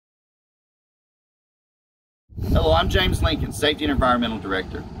Hello, I'm James Lincoln, Safety and Environmental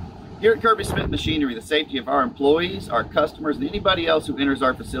Director. Here at Kirby-Smith Machinery, the safety of our employees, our customers, and anybody else who enters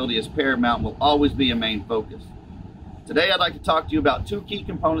our facility is paramount and will always be a main focus. Today, I'd like to talk to you about two key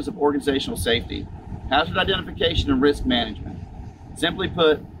components of organizational safety: hazard identification and risk management. Simply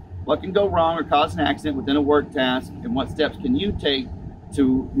put, what can go wrong or cause an accident within a work task, and what steps can you take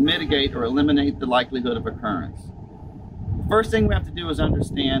to mitigate or eliminate the likelihood of occurrence? The first thing we have to do is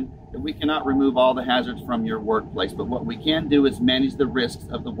understand that we cannot remove all the hazards from your workplace, but what we can do is manage the risks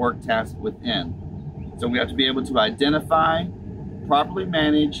of the work task within. So we have to be able to identify, properly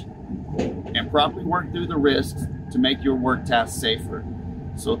manage, and properly work through the risks to make your work task safer.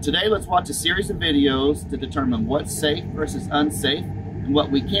 So today, let's watch a series of videos to determine what's safe versus unsafe and what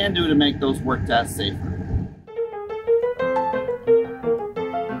we can do to make those work tasks safer.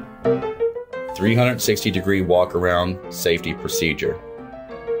 360-degree walk-around safety procedure.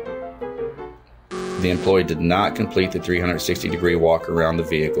 The employee did not complete the 360-degree walk around the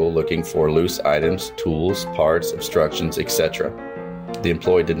vehicle looking for loose items, tools, parts, obstructions, etc. The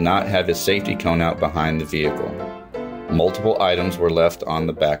employee did not have his safety cone out behind the vehicle. Multiple items were left on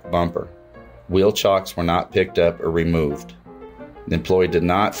the back bumper. Wheel chocks were not picked up or removed. The employee did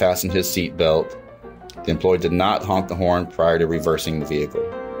not fasten his seat belt. The employee did not honk the horn prior to reversing the vehicle.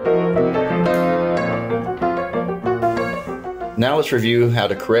 Now let's review how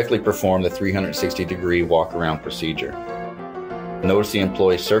to correctly perform the 360-degree walk-around procedure. Notice the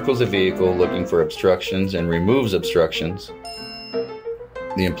employee circles the vehicle looking for obstructions and removes obstructions.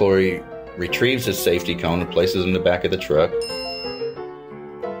 The employee retrieves his safety cone and places it in the back of the truck.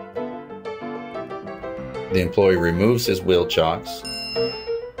 The employee removes his wheel chocks.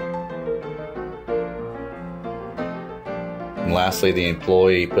 And lastly, the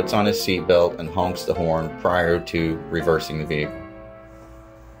employee puts on his seatbelt and honks the horn prior to reversing the vehicle.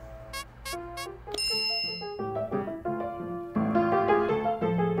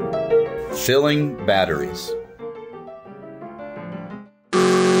 Filling batteries.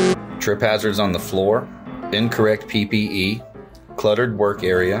 Trip hazards on the floor, incorrect PPE, cluttered work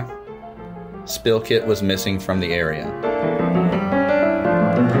area, spill kit was missing from the area.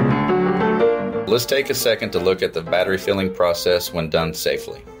 Let's take a second to look at the battery filling process when done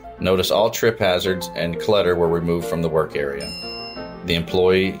safely. Notice all trip hazards and clutter were removed from the work area. The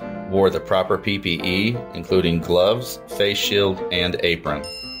employee wore the proper PPE, including gloves, face shield, and apron.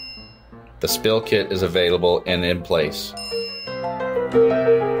 The spill kit is available and in place.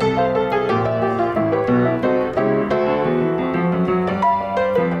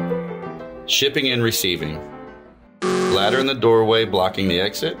 Shipping and receiving. Ladder in the doorway blocking the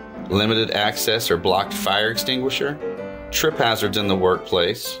exit. Limited access or blocked fire extinguisher, trip hazards in the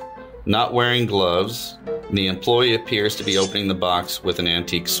workplace, not wearing gloves. The employee appears to be opening the box with an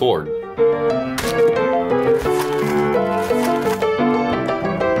antique sword.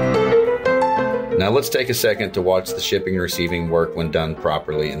 Now let's take a second to watch the shipping and receiving work when done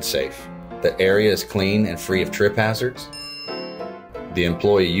properly and safe. The area is clean and free of trip hazards. The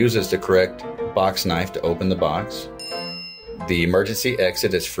employee uses the correct box knife to open the box. The emergency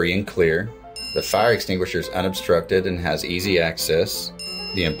exit is free and clear. The fire extinguisher is unobstructed and has easy access.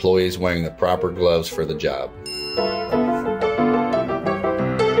 The employee is wearing the proper gloves for the job.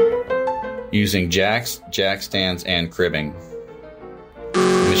 Using jacks, jack stands, and cribbing.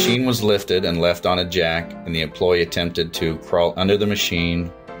 The machine was lifted and left on a jack, and the employee attempted to crawl under the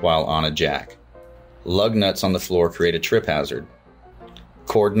machine while on a jack. Lug nuts on the floor create a trip hazard.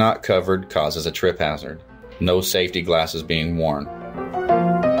 Cord not covered causes a trip hazard. No safety glasses being worn.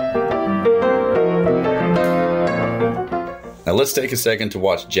 Now let's take a second to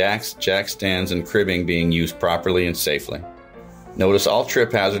watch jacks, jack stands, and cribbing being used properly and safely. Notice all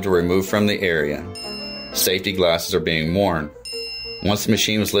trip hazards were removed from the area. Safety glasses are being worn. Once the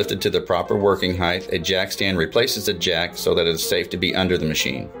machine was lifted to the proper working height, a jack stand replaces the jack so that it is safe to be under the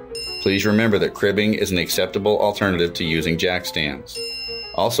machine. Please remember that cribbing is an acceptable alternative to using jack stands.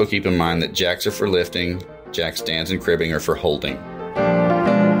 Also keep in mind that jacks are for lifting, jack stands and cribbing are for holding.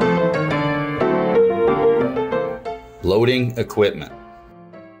 Loading equipment.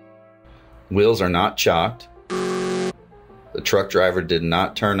 Wheels are not chocked. The truck driver did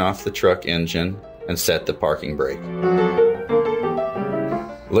not turn off the truck engine and set the parking brake.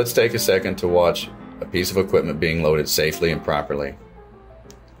 Let's take a second to watch a piece of equipment being loaded safely and properly.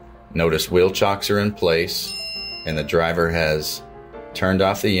 Notice wheel chocks are in place and the driver has turned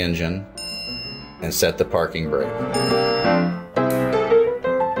off the engine and set the parking brake.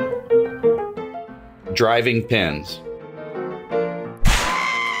 Driving pins.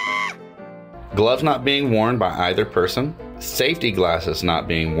 Gloves not being worn by either person. Safety glasses not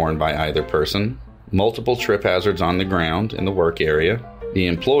being worn by either person. multiple trip hazards on the ground in the work area, the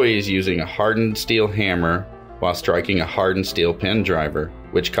employee is using a hardened steel hammer while striking a hardened steel pin driver,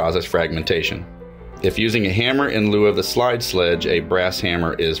 which causes fragmentation. If using a hammer in lieu of the slide sledge, a brass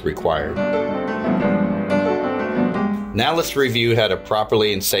hammer is required. Now let's review how to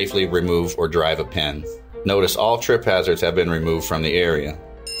properly and safely remove or drive a pin. Notice all trip hazards have been removed from the area.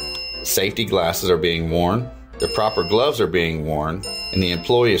 Safety glasses are being worn, the proper gloves are being worn, and the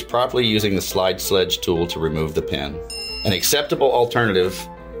employee is properly using the slide sledge tool to remove the pin. An acceptable alternative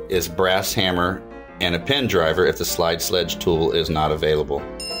is brass hammer and a pin driver if the slide sledge tool is not available.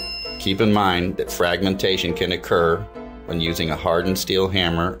 Keep in mind that fragmentation can occur when using a hardened steel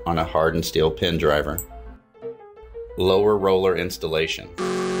hammer on a hardened steel pin driver. Lower roller installation.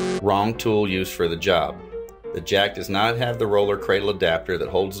 Wrong tool used for the job. The jack does not have the roller cradle adapter that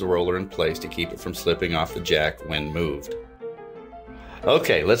holds the roller in place to keep it from slipping off the jack when moved.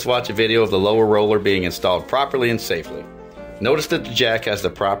 Okay, let's watch a video of the lower roller being installed properly and safely. Notice that the jack has the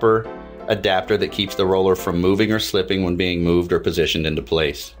proper adapter that keeps the roller from moving or slipping when being moved or positioned into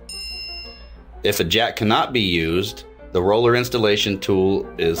place. If a jack cannot be used, the roller installation tool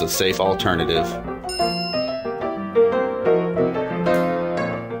is a safe alternative.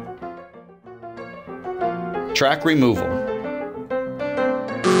 Track removal.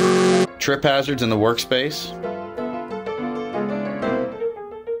 Trip hazards in the workspace.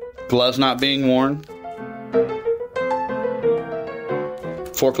 Gloves not being worn.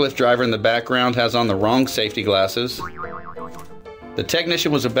 Forklift driver in the background has on the wrong safety glasses. The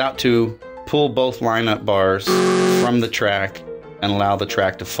technician was about to pull both lineup bars from the track and allow the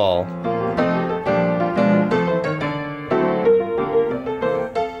track to fall.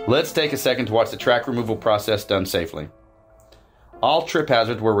 Let's take a second to watch the track removal process done safely. All trip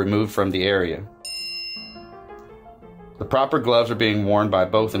hazards were removed from the area. The proper gloves are being worn by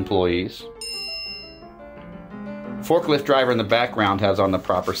both employees. Forklift driver in the background has on the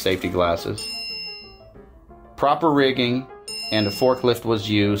proper safety glasses. Proper rigging and a forklift was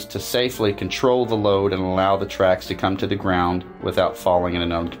used to safely control the load and allow the tracks to come to the ground without falling in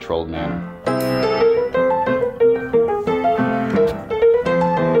an uncontrolled manner.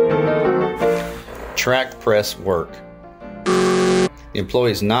 Track press work. The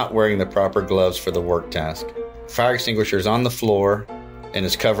employee is not wearing the proper gloves for the work task. Fire extinguisher is on the floor and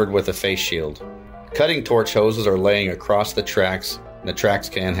is covered with a face shield. Cutting torch hoses are laying across the tracks, and the tracks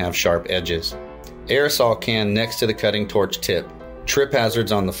can have sharp edges. Aerosol can next to the cutting torch tip. Trip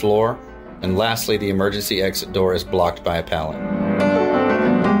hazards on the floor, and lastly, the emergency exit door is blocked by a pallet.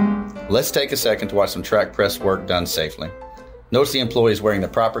 Let's take a second to watch some track press work done safely. Notice the employee is wearing the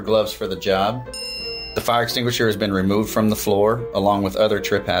proper gloves for the job. The fire extinguisher has been removed from the floor, along with other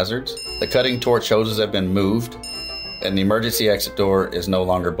trip hazards. The cutting torch hoses have been moved, and the emergency exit door is no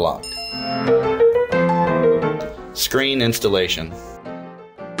longer blocked. Screen installation.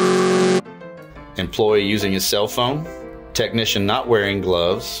 Employee using his cell phone. Technician not wearing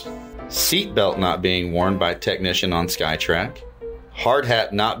gloves. Seat belt not being worn by technician on SkyTrack. Hard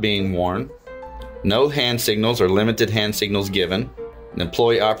hat not being worn. No hand signals or limited hand signals given. An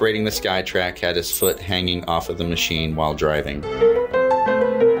employee operating the SkyTrack had his foot hanging off of the machine while driving.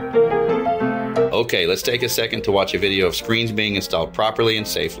 Okay, let's take a second to watch a video of screens being installed properly and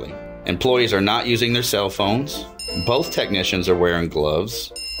safely. Employees are not using their cell phones. Both technicians are wearing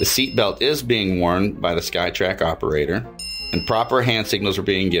gloves. The seat belt is being worn by the SkyTrack operator, and proper hand signals are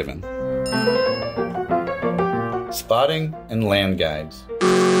being given. Spotting and land guides.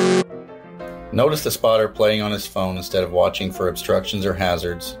 Notice the spotter playing on his phone instead of watching for obstructions or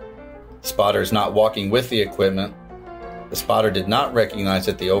hazards. The spotter is not walking with the equipment. The spotter did not recognize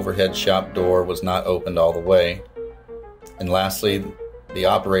that the overhead shop door was not opened all the way. And lastly, the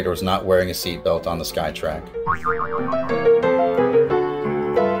operator was not wearing a seatbelt on the SkyTrack.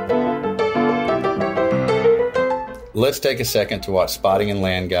 Let's take a second to watch spotting and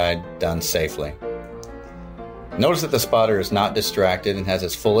land guide done safely. Notice that the spotter is not distracted and has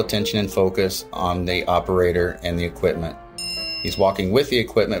his full attention and focus on the operator and the equipment. He's walking with the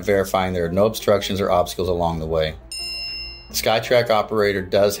equipment, verifying there are no obstructions or obstacles along the way. The SkyTrack operator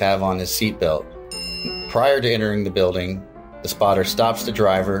does have on his seatbelt. Prior to entering the building, the spotter stops the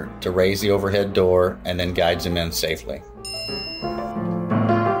driver to raise the overhead door and then guides him in safely.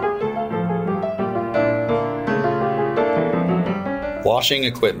 Washing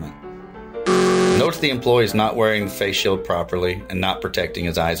equipment. Notice the employee is not wearing the face shield properly and not protecting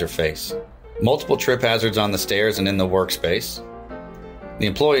his eyes or face. Multiple trip hazards on the stairs and in the workspace. The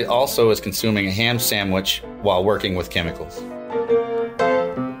employee also is consuming a ham sandwich while working with chemicals.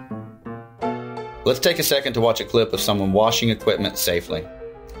 Let's take a second to watch a clip of someone washing equipment safely.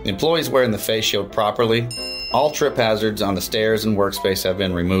 The employee is wearing the face shield properly. All trip hazards on the stairs and workspace have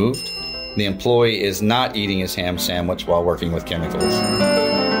been removed. The employee is not eating his ham sandwich while working with chemicals.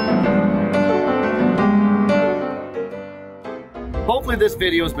 Hopefully this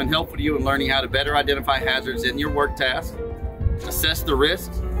video has been helpful to you in learning how to better identify hazards in your work tasks, assess the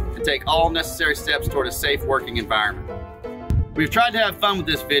risks, and take all necessary steps toward a safe working environment. We've tried to have fun with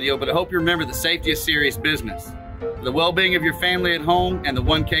this video, but I hope you remember that safety is serious business. For the well-being of your family at home and the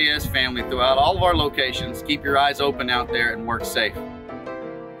 1KS family throughout all of our locations, keep your eyes open out there and work safe.